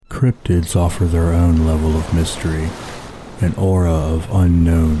Cryptids offer their own level of mystery, an aura of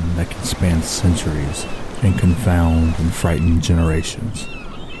unknown that can span centuries and confound and frighten generations.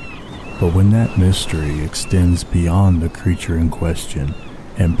 But when that mystery extends beyond the creature in question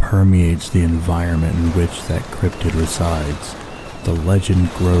and permeates the environment in which that cryptid resides, the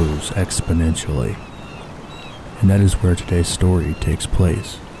legend grows exponentially. And that is where today's story takes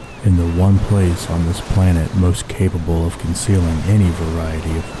place, in the one place on this planet most capable of concealing any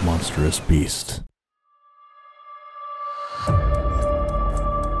variety of monstrous beasts.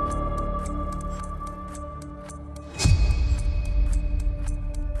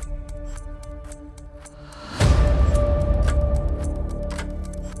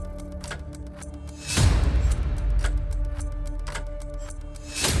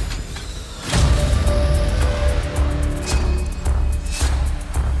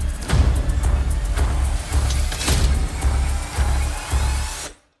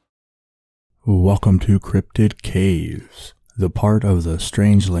 Welcome to Cryptid Caves, the part of the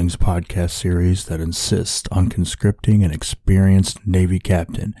Strangelings podcast series that insists on conscripting an experienced Navy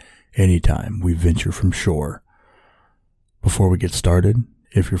captain anytime we venture from shore. Before we get started,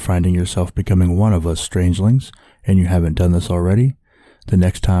 if you're finding yourself becoming one of us Strangelings and you haven't done this already, the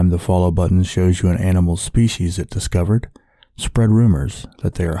next time the follow button shows you an animal species it discovered, spread rumors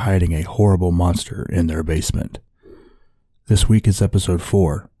that they are hiding a horrible monster in their basement. This week is episode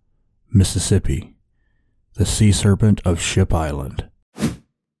 4. Mississippi, the Sea Serpent of Ship Island.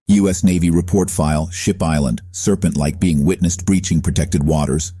 U.S. Navy report file, Ship Island, serpent-like being witnessed breaching protected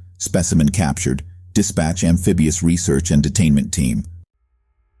waters, specimen captured, dispatch amphibious research and detainment team.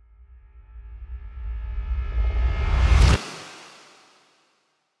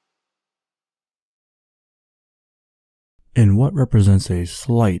 In what represents a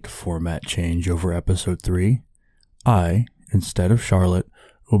slight format change over episode 3, I, instead of Charlotte,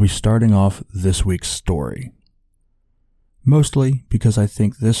 we'll be starting off this week's story. Mostly because I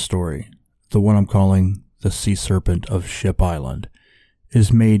think this story, the one I'm calling the Sea Serpent of Ship Island,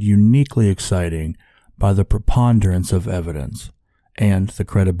 is made uniquely exciting by the preponderance of evidence and the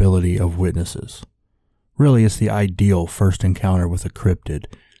credibility of witnesses. Really, it's the ideal first encounter with a cryptid,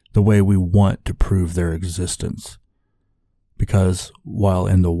 the way we want to prove their existence. Because while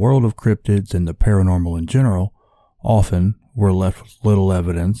in the world of cryptids and the paranormal in general, often we're left with little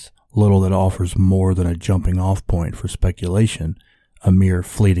evidence, little that offers more than a jumping off point for speculation, a mere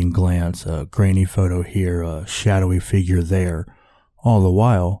fleeting glance, a grainy photo here, a shadowy figure there. All the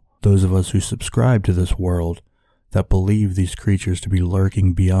while, those of us who subscribe to this world, that believe these creatures to be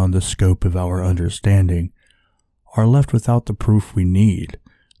lurking beyond the scope of our understanding, are left without the proof we need,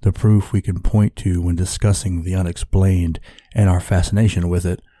 the proof we can point to when discussing the unexplained and our fascination with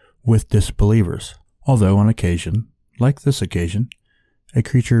it with disbelievers. Although on occasion, like this occasion, a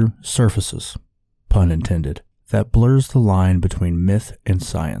creature surfaces, pun intended, that blurs the line between myth and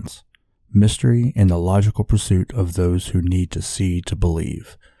science, mystery and the logical pursuit of those who need to see to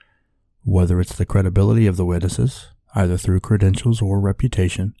believe. Whether it's the credibility of the witnesses, either through credentials or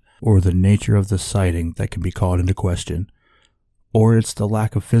reputation, or the nature of the sighting that can be called into question, or it's the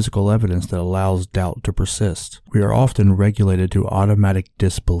lack of physical evidence that allows doubt to persist, we are often regulated to automatic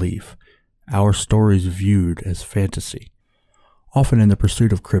disbelief, our stories viewed as fantasy. Often in the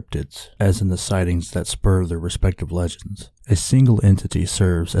pursuit of cryptids, as in the sightings that spur their respective legends, a single entity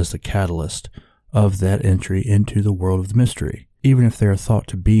serves as the catalyst of that entry into the world of the mystery. Even if they are thought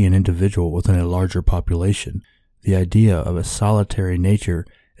to be an individual within a larger population, the idea of a solitary nature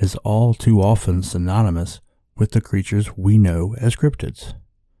is all too often synonymous with the creatures we know as cryptids.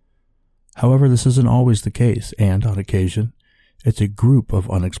 However, this isn't always the case, and on occasion, it's a group of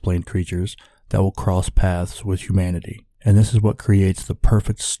unexplained creatures that will cross paths with humanity. And this is what creates the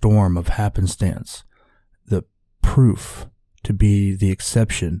perfect storm of happenstance, the proof to be the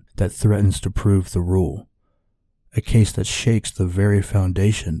exception that threatens to prove the rule. A case that shakes the very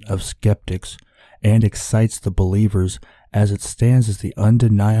foundation of skeptics and excites the believers as it stands as the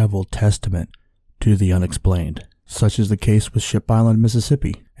undeniable testament to the unexplained. Such is the case with Ship Island,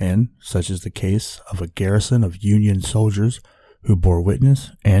 Mississippi, and such is the case of a garrison of Union soldiers who bore witness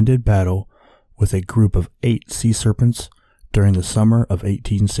and did battle with a group of 8 sea serpents during the summer of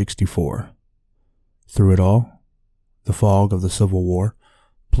 1864. Through it all, the fog of the Civil War,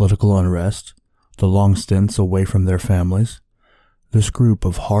 political unrest, the long stints away from their families, this group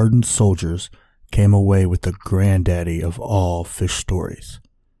of hardened soldiers came away with the granddaddy of all fish stories.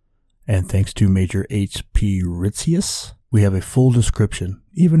 And thanks to Major H.P. Ritzius, we have a full description,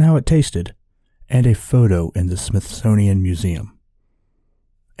 even how it tasted, and a photo in the Smithsonian Museum.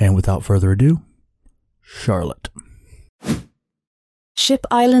 And without further ado, Charlotte. Ship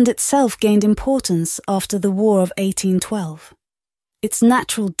Island itself gained importance after the War of 1812. Its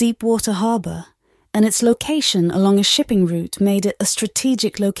natural deep-water harbour and its location along a shipping route made it a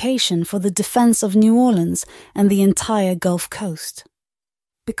strategic location for the defence of New Orleans and the entire Gulf Coast.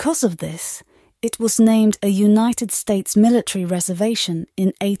 Because of this, it was named a United States military reservation in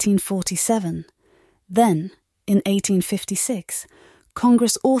 1847. Then, in 1856,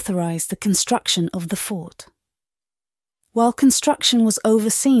 Congress authorized the construction of the fort. While construction was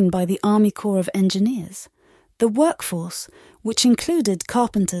overseen by the Army Corps of Engineers, the workforce, which included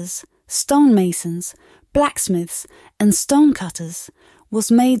carpenters, stonemasons, blacksmiths, and stonecutters, was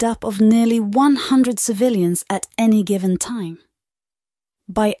made up of nearly 100 civilians at any given time.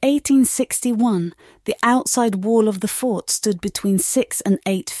 By 1861, the outside wall of the fort stood between 6 and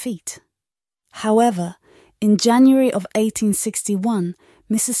 8 feet. However, in January of 1861,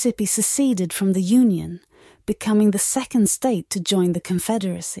 Mississippi seceded from the Union, becoming the second state to join the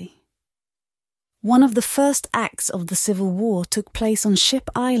Confederacy. One of the first acts of the Civil War took place on Ship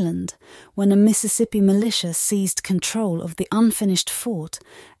Island when a Mississippi militia seized control of the unfinished fort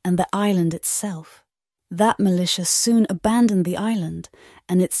and the island itself. That militia soon abandoned the island,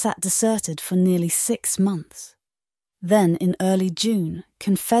 and it sat deserted for nearly 6 months. Then, in early June,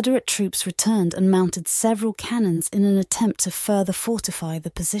 Confederate troops returned and mounted several cannons in an attempt to further fortify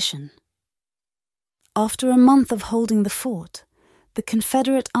the position. After a month of holding the fort, the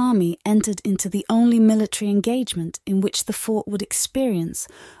Confederate Army entered into the only military engagement in which the fort would experience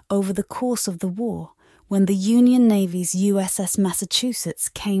over the course of the war, when the Union Navy's USS Massachusetts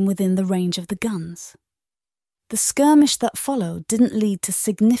came within the range of the guns. The skirmish that followed didn't lead to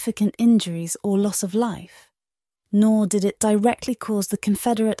significant injuries or loss of life, nor did it directly cause the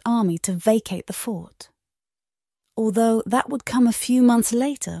Confederate Army to vacate the fort. Although that would come a few months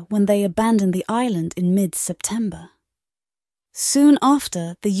later when they abandoned the island in mid-September. Soon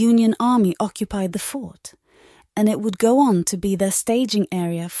after, the Union Army occupied the fort, and it would go on to be their staging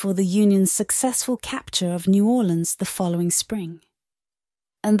area for the Union's successful capture of New Orleans the following spring.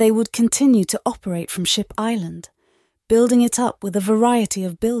 And they would continue to operate from Ship Island, building it up with a variety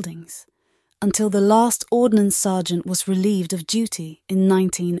of buildings, until the last ordnance sergeant was relieved of duty in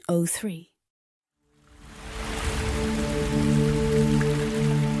 1903.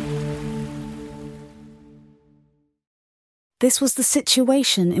 This was the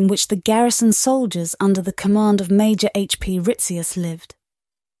situation in which the garrison soldiers under the command of Major H.P. Ritzius lived.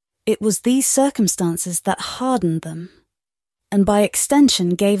 It was these circumstances that hardened them, and by extension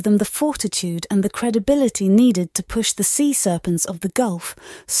gave them the fortitude and the credibility needed to push the sea serpents of the Gulf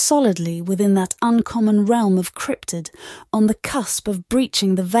solidly within that uncommon realm of Cryptid, on the cusp of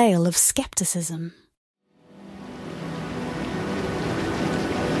breaching the veil of skepticism.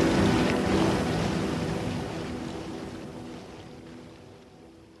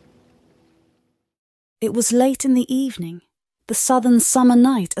 It was late in the evening, the southern summer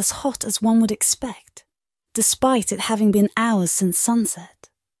night as hot as one would expect, despite it having been hours since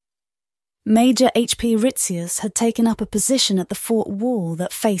sunset. Major H.P. Ritzius had taken up a position at the fort wall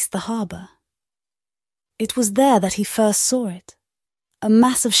that faced the harbour. It was there that he first saw it, a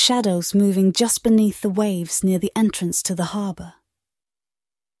mass of shadows moving just beneath the waves near the entrance to the harbour.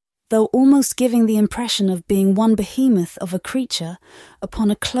 Though almost giving the impression of being one behemoth of a creature,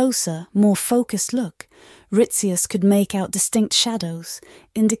 upon a closer, more focused look, Ritzius could make out distinct shadows,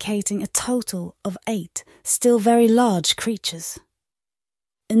 indicating a total of 8 still very large creatures.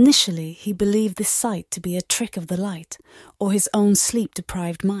 Initially, he believed this sight to be a trick of the light, or his own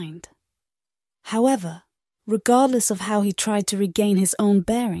sleep-deprived mind. However, regardless of how he tried to regain his own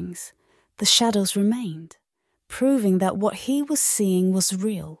bearings, the shadows remained, proving that what he was seeing was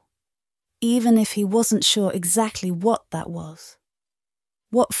real, even if he wasn't sure exactly what that was.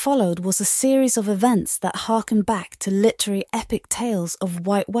 What followed was a series of events that harkened back to literary epic tales of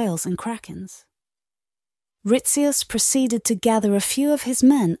white whales and krakens. Ritzius proceeded to gather a few of his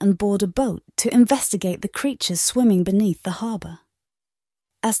men and board a boat to investigate the creatures swimming beneath the harbour.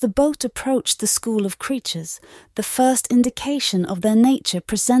 As the boat approached the school of creatures, the first indication of their nature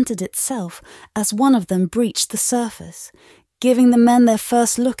presented itself as one of them breached the surface, giving the men their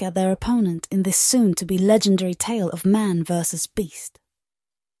first look at their opponent in this soon-to-be legendary tale of man versus beast.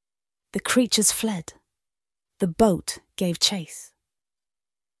 The creatures fled. The boat gave chase.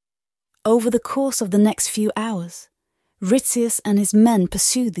 Over the course of the next few hours, Ritzius and his men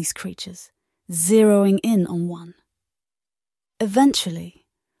pursued these creatures, zeroing in on one. Eventually,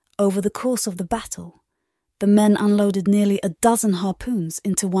 over the course of the battle, the men unloaded nearly a dozen harpoons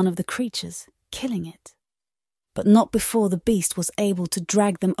into one of the creatures, killing it, but not before the beast was able to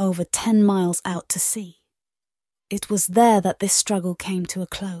drag them over 10 miles out to sea. It was there that this struggle came to a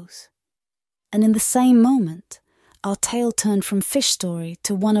close. And in the same moment, our tale turned from fish story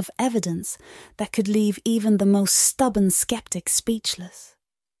to one of evidence that could leave even the most stubborn skeptic speechless.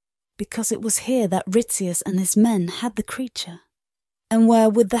 Because it was here that Ritzius and his men had the creature, and where,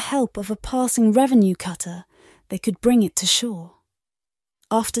 with the help of a passing revenue cutter, they could bring it to shore.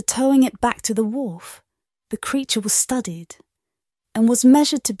 After towing it back to the wharf, the creature was studied, and was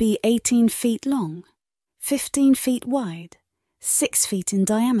measured to be 18 feet long, 15 feet wide, 6 feet in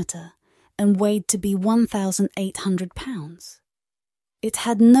diameter, and weighed to be 1,800 pounds. It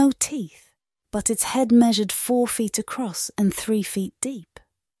had no teeth, but its head measured 4 feet across and 3 feet deep.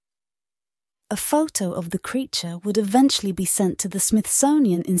 A photo of the creature would eventually be sent to the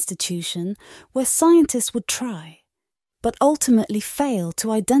Smithsonian Institution, where scientists would try, but ultimately fail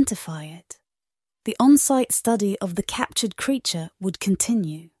to identify it. The on-site study of the captured creature would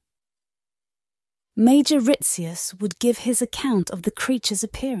continue. Major Ritzius would give his account of the creature's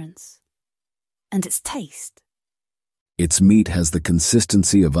appearance and its taste. Its meat has the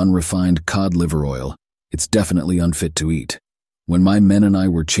consistency of unrefined cod liver oil. It's definitely unfit to eat. When my men and I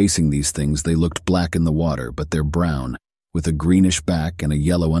were chasing these things, they looked black in the water, but they're brown, with a greenish back and a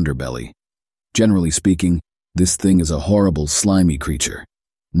yellow underbelly. Generally speaking, this thing is a horrible, slimy creature,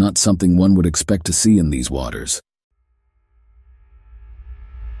 not something one would expect to see in these waters.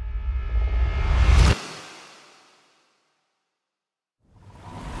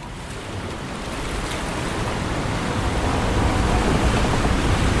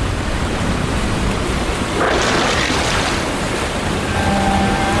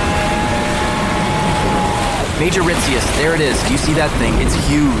 Major Ritzius, there it is. Do you see that thing? It's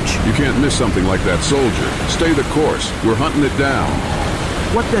huge. You can't miss something like that, soldier. Stay the course. We're hunting it down.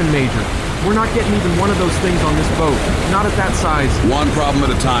 What then, Major? We're not getting even one of those things on this boat. Not at that size. One problem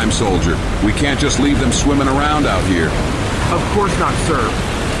at a time, soldier. We can't just leave them swimming around out here. Of course not, sir.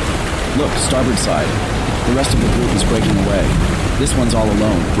 Look, starboard side. The rest of the group is breaking away. This one's all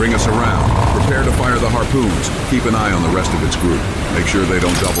alone. Bring us around. Prepare to fire the harpoons. Keep an eye on the rest of its group. Make sure they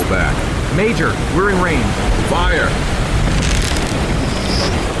don't double back. Major, we're in range. Fire!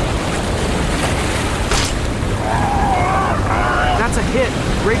 That's a hit.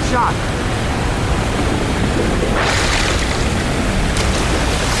 Great shot.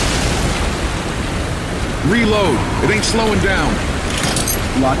 Reload! It ain't slowing down.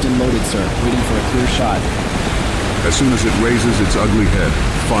 Locked and loaded, sir. Waiting for a clear shot. As soon as it raises its ugly head,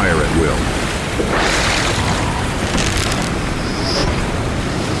 fire at will.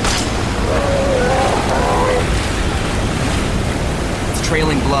 It's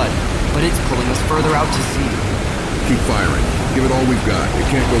trailing blood, but it's pulling us further out to sea. Keep firing. Give it all we've got. It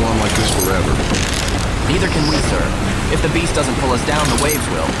can't go on like this forever. Neither can we, sir. If the beast doesn't pull us down, the waves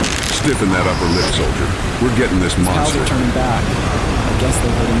will. Stiffen that upper lip, soldier. We're getting this Pals monster. are turning back. I guess they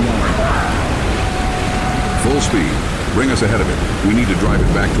heard him yelling. Full speed. Bring us ahead of it. We need to drive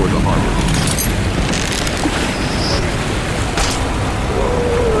it back toward the harbor.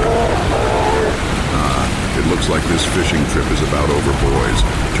 It looks like this fishing trip is about over, boys.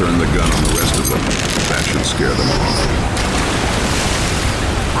 Turn the gun on the rest of them. That should scare them off.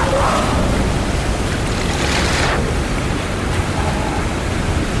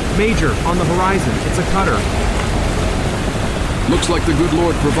 Major, on the horizon. It's a cutter. Looks like the good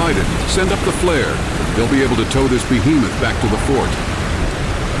Lord provided. Send up the flare. They'll be able to tow this behemoth back to the fort.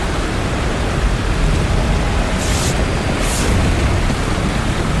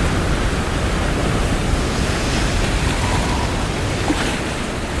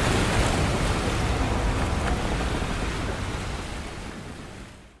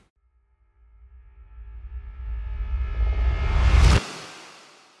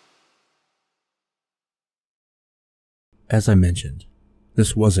 As I mentioned,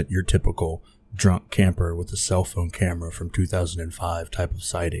 this wasn't your typical drunk camper with a cell phone camera from 2005 type of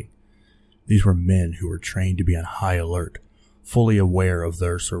sighting. These were men who were trained to be on high alert, fully aware of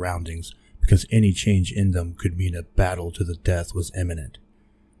their surroundings because any change in them could mean a battle to the death was imminent.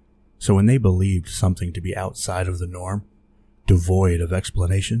 So when they believed something to be outside of the norm, devoid of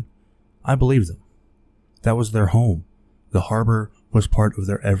explanation, I believed them. That was their home. The harbor was part of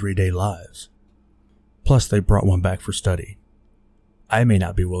their everyday lives. Plus, they brought one back for study. I may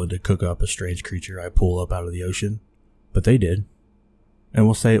not be willing to cook up a strange creature I pull up out of the ocean, but they did. And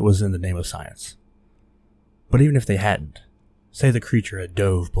we'll say it was in the name of science. But even if they hadn't, say the creature had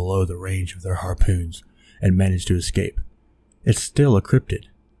dove below the range of their harpoons and managed to escape, it's still a cryptid.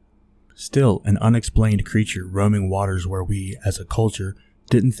 Still an unexplained creature roaming waters where we, as a culture,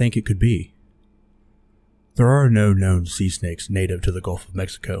 didn't think it could be. There are no known sea snakes native to the Gulf of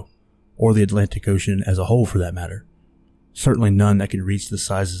Mexico, or the Atlantic Ocean as a whole for that matter. Certainly none that can reach the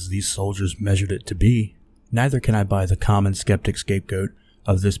sizes these soldiers measured it to be. Neither can I buy the common skeptic scapegoat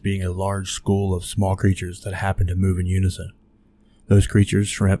of this being a large school of small creatures that happen to move in unison. Those creatures,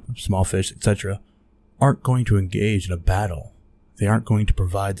 shrimp, small fish, etc., aren't going to engage in a battle. They aren't going to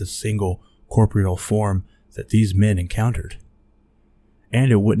provide the single corporeal form that these men encountered.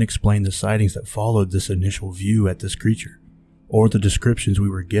 And it wouldn't explain the sightings that followed this initial view at this creature, or the descriptions we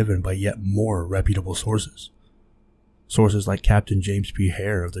were given by yet more reputable sources. Sources like Captain James P.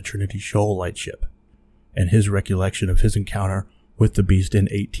 Hare of the Trinity Shoal Lightship, and his recollection of his encounter with the beast in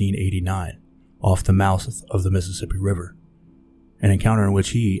 1889, off the mouth of the Mississippi River, an encounter in which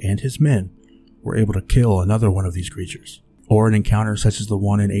he and his men were able to kill another one of these creatures, or an encounter such as the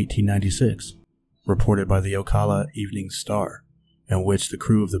one in 1896, reported by the Ocala Evening Star, in which the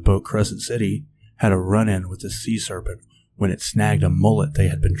crew of the boat Crescent City had a run-in with the sea serpent when it snagged a mullet they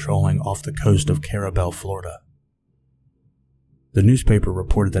had been trolling off the coast of Carabel, Florida. The newspaper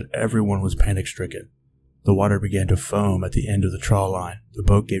reported that everyone was panic-stricken. The water began to foam at the end of the trawl line. The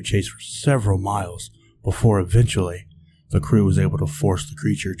boat gave chase for several miles before eventually the crew was able to force the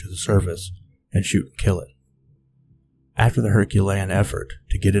creature to the surface and shoot and kill it. After the Herculean effort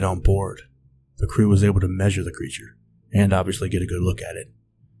to get it on board, the crew was able to measure the creature and obviously get a good look at it.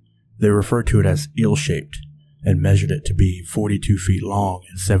 They referred to it as eel-shaped and measured it to be 42 feet long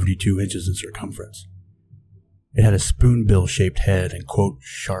and 72 inches in circumference. It had a spoonbill-shaped head and, quote,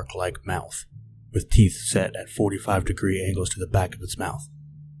 shark-like mouth, with teeth set at 45-degree angles to the back of its mouth,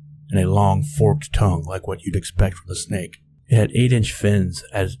 and a long forked tongue like what you'd expect from a snake. It had 8-inch fins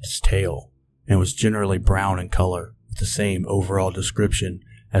at its tail, and was generally brown in color, with the same overall description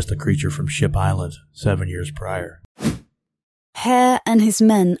as the creature from Ship Island 7 years prior. Hare and his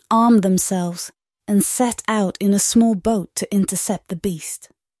men armed themselves and set out in a small boat to intercept the beast.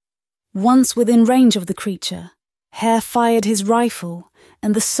 Once within range of the creature, Hare fired his rifle,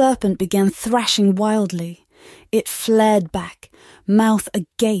 and the serpent began thrashing wildly. It flared back, mouth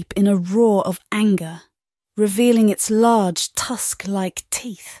agape in a roar of anger, revealing its large tusk-like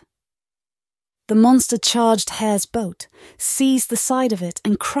teeth. The monster charged Hare's boat, seized the side of it,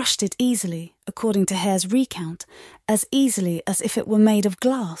 and crushed it easily, according to Hare's recount, as easily as if it were made of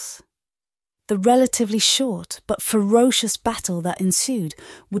glass. The relatively short but ferocious battle that ensued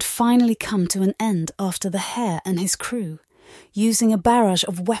would finally come to an end after the Hare and his crew, using a barrage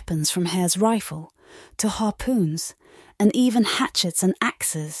of weapons from Hare's rifle to harpoons and even hatchets and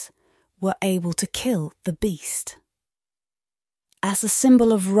axes, were able to kill the beast. As a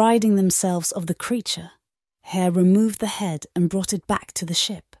symbol of ridding themselves of the creature, Hare removed the head and brought it back to the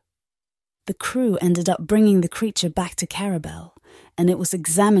ship. The crew ended up bringing the creature back to Carabel, and it was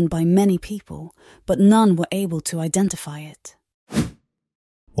examined by many people, but none were able to identify it.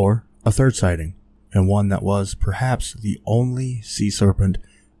 Or a third sighting, and one that was perhaps the only sea serpent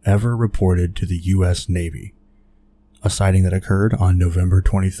ever reported to the U.S. Navy. A sighting that occurred on November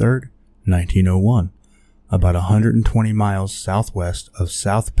 23rd, 1901, about 120 miles southwest of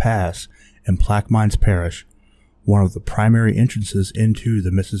South Pass in Plaquemines Parish, one of the primary entrances into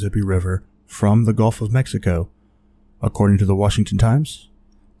the Mississippi River from the Gulf of Mexico. According to the Washington Times,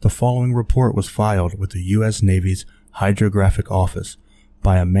 the following report was filed with the U.S. Navy's Hydrographic Office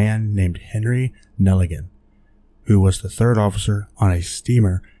by a man named Henry Nelligan, who was the third officer on a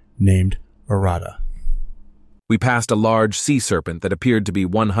steamer named Arata. We passed a large sea serpent that appeared to be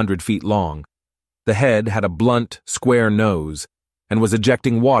 100 feet long. The head had a blunt, square nose and was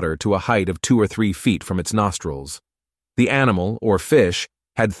ejecting water to a height of 2 or 3 feet from its nostrils. The animal, or fish,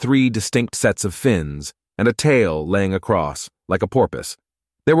 had 3 distinct sets of fins and a tail laying across, like a porpoise.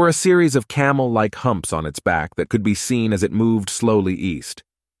 There were a series of camel-like humps on its back that could be seen as it moved slowly east.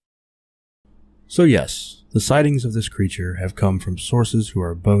 So yes, the sightings of this creature have come from sources who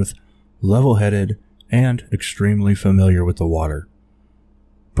are both level-headed and extremely familiar with the water.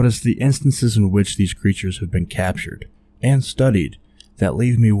 But it's the instances in which these creatures have been captured and studied that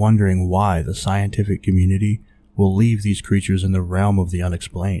leave me wondering why the scientific community will leave these creatures in the realm of the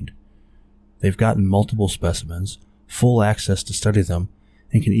unexplained. They've gotten multiple specimens, full access to study them,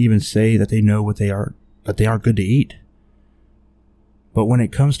 and can even say that they know what they are, that they aren't good to eat. But when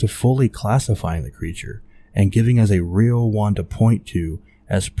it comes to fully classifying the creature and giving us a real one to point to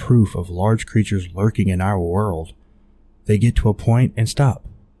as proof of large creatures lurking in our world, they get to a point and stop.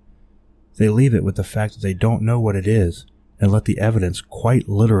 They leave it with the fact that they don't know what it is and let the evidence quite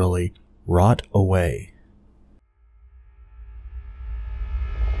literally rot away.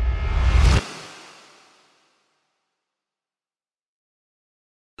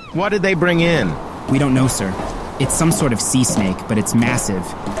 What did they bring in? We don't know, sir. It's some sort of sea snake, but it's massive.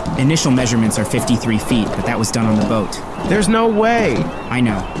 Initial measurements are 53 feet, but that was done on the boat. There's no way! I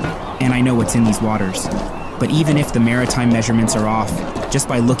know. And I know what's in these waters. But even if the maritime measurements are off, just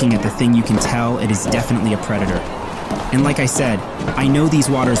by looking at the thing you can tell it is definitely a predator. And like I said, I know these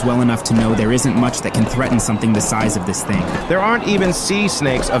waters well enough to know there isn't much that can threaten something the size of this thing. There aren't even sea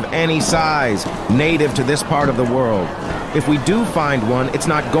snakes of any size native to this part of the world. If we do find one, it's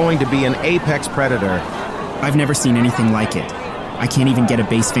not going to be an apex predator. I've never seen anything like it. I can't even get a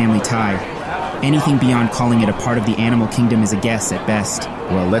base family tie. Anything beyond calling it a part of the animal kingdom is a guess at best.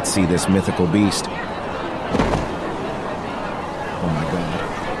 Well, let's see this mythical beast. Oh my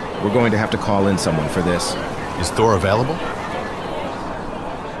god. We're going to have to call in someone for this. Is Thor available?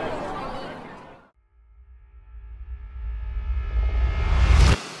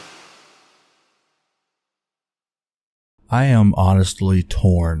 I am honestly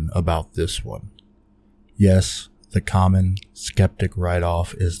torn about this one. Yes, the common skeptic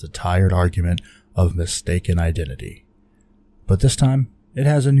write-off is the tired argument of mistaken identity. But this time, it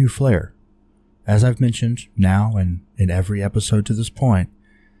has a new flair. As I've mentioned now and in every episode to this point,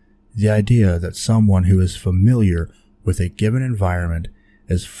 the idea that someone who is familiar with a given environment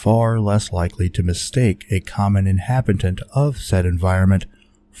is far less likely to mistake a common inhabitant of said environment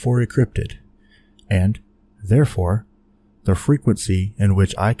for a cryptid, and, therefore, the frequency in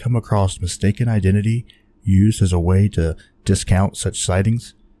which I come across mistaken identity used as a way to discount such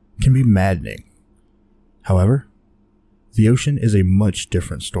sightings can be maddening. However, the ocean is a much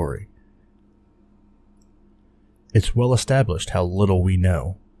different story. It's well established how little we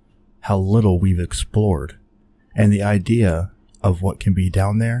know, how little we've explored, and the idea of what can be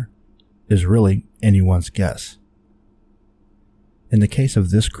down there is really anyone's guess. In the case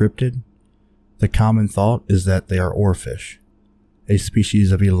of this cryptid, the common thought is that they are oarfish, a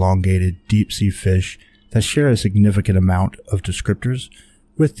species of elongated deep-sea fish that share a significant amount of descriptors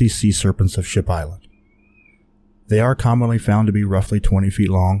with the sea serpents of Ship Island. They are commonly found to be roughly 20 feet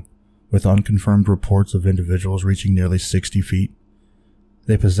long, with unconfirmed reports of individuals reaching nearly 60 feet.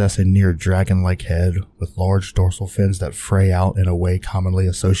 They possess a near dragon-like head with large dorsal fins that fray out in a way commonly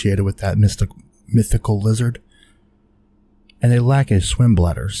associated with that mythical lizard. And they lack a swim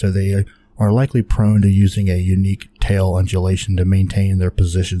bladder, so they are likely prone to using a unique tail undulation to maintain their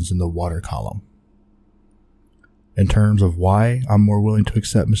positions in the water column. In terms of why I'm more willing to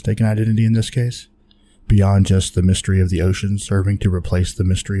accept mistaken identity in this case, beyond just the mystery of the ocean serving to replace the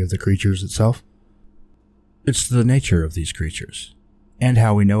mystery of the creatures itself, it's the nature of these creatures, and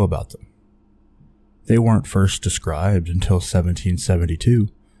how we know about them. They weren't first described until 1772,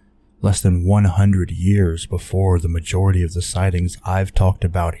 less than 100 years before the majority of the sightings I've talked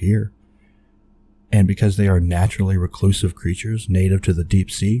about here. And because they are naturally reclusive creatures native to the deep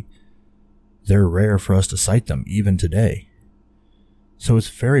sea, they're rare for us to sight them even today. So it's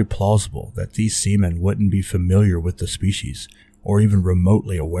very plausible that these seamen wouldn't be familiar with the species or even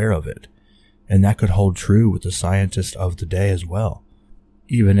remotely aware of it, and that could hold true with the scientists of today as well,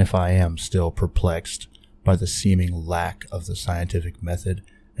 even if I am still perplexed by the seeming lack of the scientific method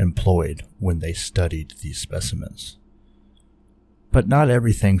employed when they studied these specimens. But not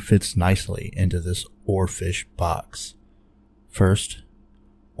everything fits nicely into this oarfish box. First,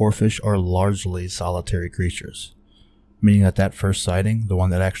 oarfish are largely solitary creatures, meaning that first sighting, the one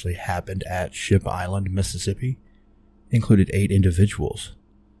that actually happened at Ship Island, Mississippi, included 8 individuals,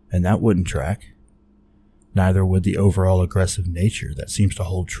 and that wouldn't track. Neither would the overall aggressive nature that seems to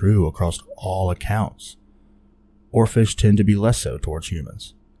hold true across all accounts. Oarfish tend to be less so towards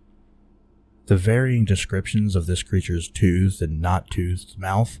humans. The varying descriptions of this creature's toothed and not toothed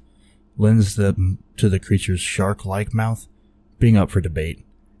mouth lends them to the creature's shark-like mouth being up for debate,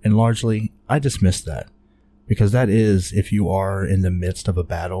 and largely, I dismiss that, because that is, if you are in the midst of a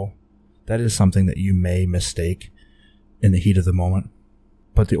battle, that is something that you may mistake in the heat of the moment.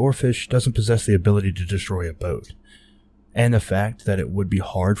 But the oarfish doesn't possess the ability to destroy a boat, and the fact that it would be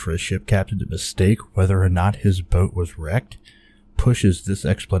hard for a ship captain to mistake whether or not his boat was wrecked pushes this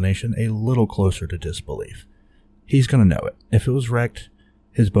explanation a little closer to disbelief. He's going to know it. If it was wrecked,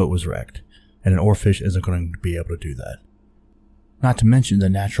 his boat was wrecked, and an oarfish isn't going to be able to do that. Not to mention the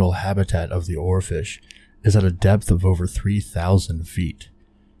natural habitat of the oarfish is at a depth of over 3,000 feet.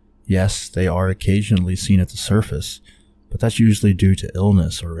 Yes, they are occasionally seen at the surface, but that's usually due to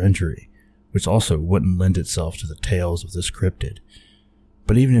illness or injury, which also wouldn't lend itself to the tales of this cryptid.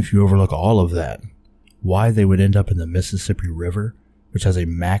 But even if you overlook all of that, why they would end up in the Mississippi River, which has a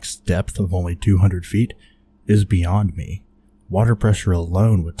max depth of only 200 feet, is beyond me. Water pressure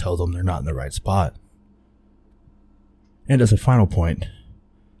alone would tell them they're not in the right spot. And as a final point,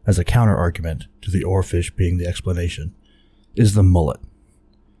 as a counter-argument to the oarfish being the explanation, is the mullet.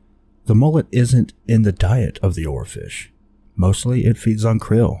 The mullet isn't in the diet of the oarfish. Mostly it feeds on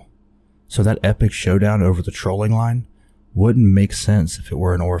krill, so that epic showdown over the trolling line wouldn't make sense if it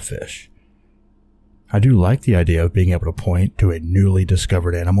were an oarfish. I do like the idea of being able to point to a newly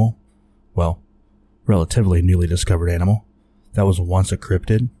discovered animal, well, relatively newly discovered animal, that was once a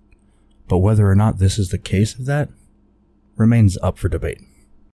cryptid, but whether or not this is the case of that remains up for debate.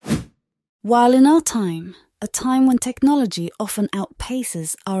 While in our time, a time when technology often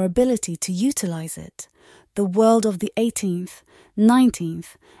outpaces our ability to utilize it, the world of the 18th,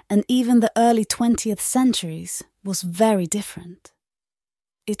 19th, and even the early 20th centuries was very different.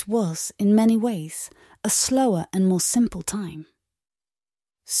 It was, in many ways, a slower and more simple time.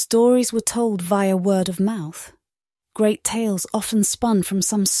 Stories were told via word of mouth. Great tales often spun from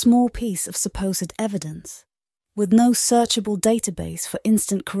some small piece of supposed evidence, with no searchable database for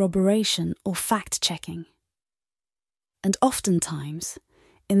instant corroboration or fact-checking. And oftentimes,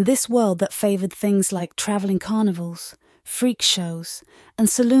 in this world that favoured things like travelling carnivals, freak shows, and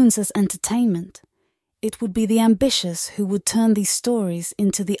saloons as entertainment, it would be the ambitious who would turn these stories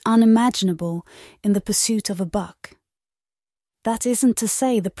into the unimaginable in the pursuit of a buck. That isn't to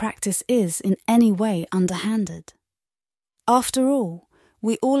say the practice is in any way underhanded. After all,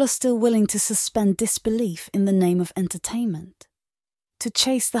 we all are still willing to suspend disbelief in the name of entertainment, to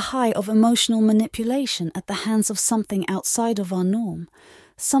chase the high of emotional manipulation at the hands of something outside of our norm,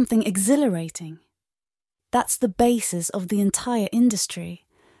 something exhilarating. That's the basis of the entire industry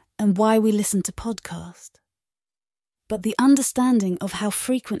and why we listen to podcasts. But the understanding of how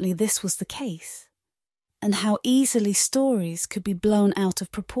frequently this was the case, and how easily stories could be blown out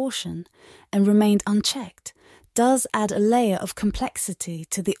of proportion and remained unchecked, does add a layer of complexity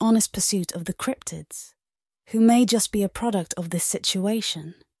to the honest pursuit of the cryptids, who may just be a product of this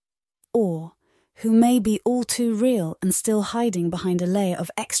situation, or who may be all too real and still hiding behind a layer of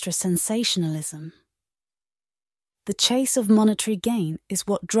extra sensationalism. The chase of monetary gain is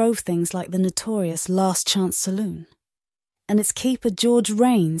what drove things like the notorious Last Chance Saloon, and its keeper George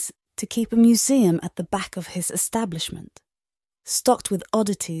Raines to keep a museum at the back of his establishment, stocked with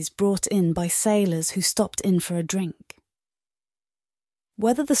oddities brought in by sailors who stopped in for a drink.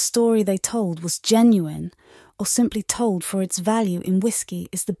 Whether the story they told was genuine or simply told for its value in whiskey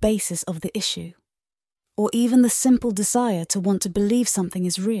is the basis of the issue, or even the simple desire to want to believe something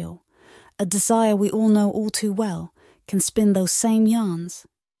is real, a desire we all know all too well, can spin those same yarns,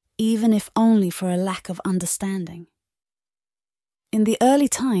 even if only for a lack of understanding. In the early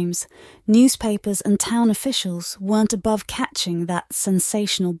times, newspapers and town officials weren't above catching that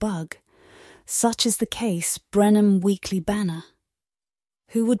sensational bug. Such is the case Brenham Weekly Banner,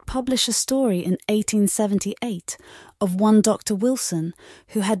 who would publish a story in 1878 of one Dr. Wilson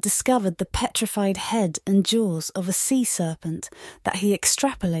who had discovered the petrified head and jaws of a sea serpent that he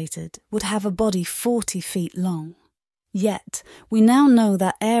extrapolated would have a body 40 feet long. Yet, we now know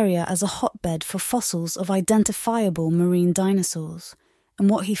that area as a hotbed for fossils of identifiable marine dinosaurs, and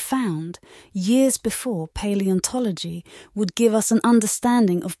what he found, years before paleontology would give us an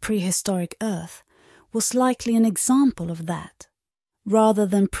understanding of prehistoric Earth, was likely an example of that, rather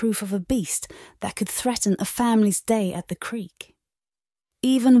than proof of a beast that could threaten a family's day at the creek.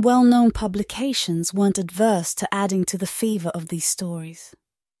 Even well-known publications weren't adverse to adding to the fever of these stories.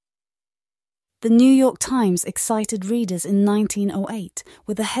 The New York Times excited readers in 1908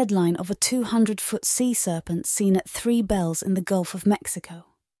 with a headline of a 200-foot sea serpent seen at 3 bells in the Gulf of Mexico.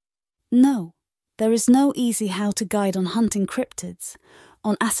 No, there is no easy how-to guide on hunting cryptids,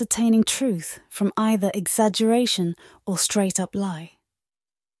 on ascertaining truth from either exaggeration or straight-up lie.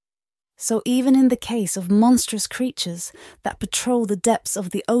 So even in the case of monstrous creatures that patrol the depths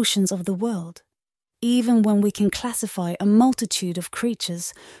of the oceans of the world, even when we can classify a multitude of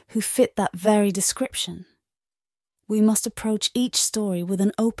creatures who fit that very description, we must approach each story with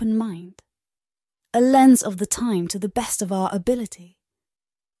an open mind, a lens of the time to the best of our ability,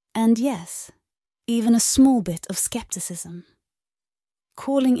 and yes, even a small bit of skepticism,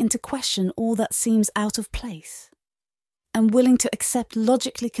 calling into question all that seems out of place, and willing to accept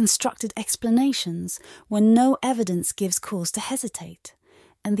logically constructed explanations when no evidence gives cause to hesitate,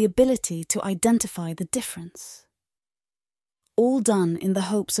 and the ability to identify the difference. All done in the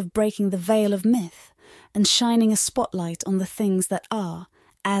hopes of breaking the veil of myth and shining a spotlight on the things that are,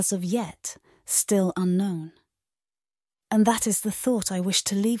 as of yet, still unknown. And that is the thought I wish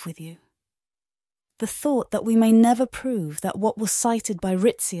to leave with you. The thought that we may never prove that what was cited by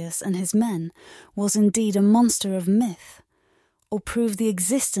Ritzius and his men was indeed a monster of myth, or prove the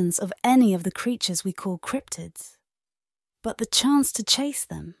existence of any of the creatures we call cryptids. But the chance to chase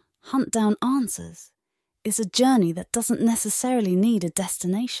them, hunt down answers, is a journey that doesn't necessarily need a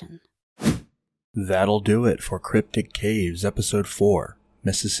destination. That'll do it for Cryptid Caves Episode 4,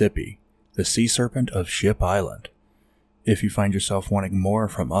 Mississippi, the Sea Serpent of Ship Island. If you find yourself wanting more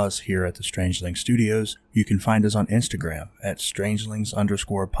from us here at the Strangelings Studios, you can find us on Instagram at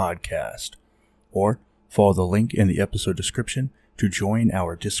Strangelings_podcast, or follow the link in the episode description to join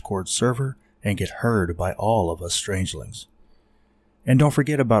our Discord server and get heard by all of us Strangelings. And don't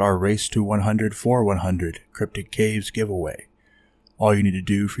forget about our Race to 100 for 100 Cryptid Caves giveaway. All you need to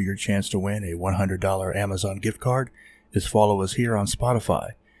do for your chance to win a $100 Amazon gift card is follow us here on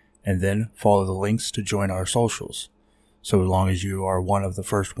Spotify, and then follow the links to join our socials. So as long as you are one of the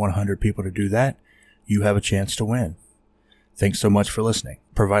first 100 people to do that, you have a chance to win. Thanks so much for listening.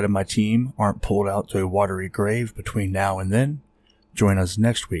 Provided my team aren't pulled out to a watery grave between now and then, join us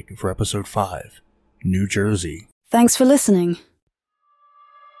next week for Episode 5, New Jersey. Thanks for listening.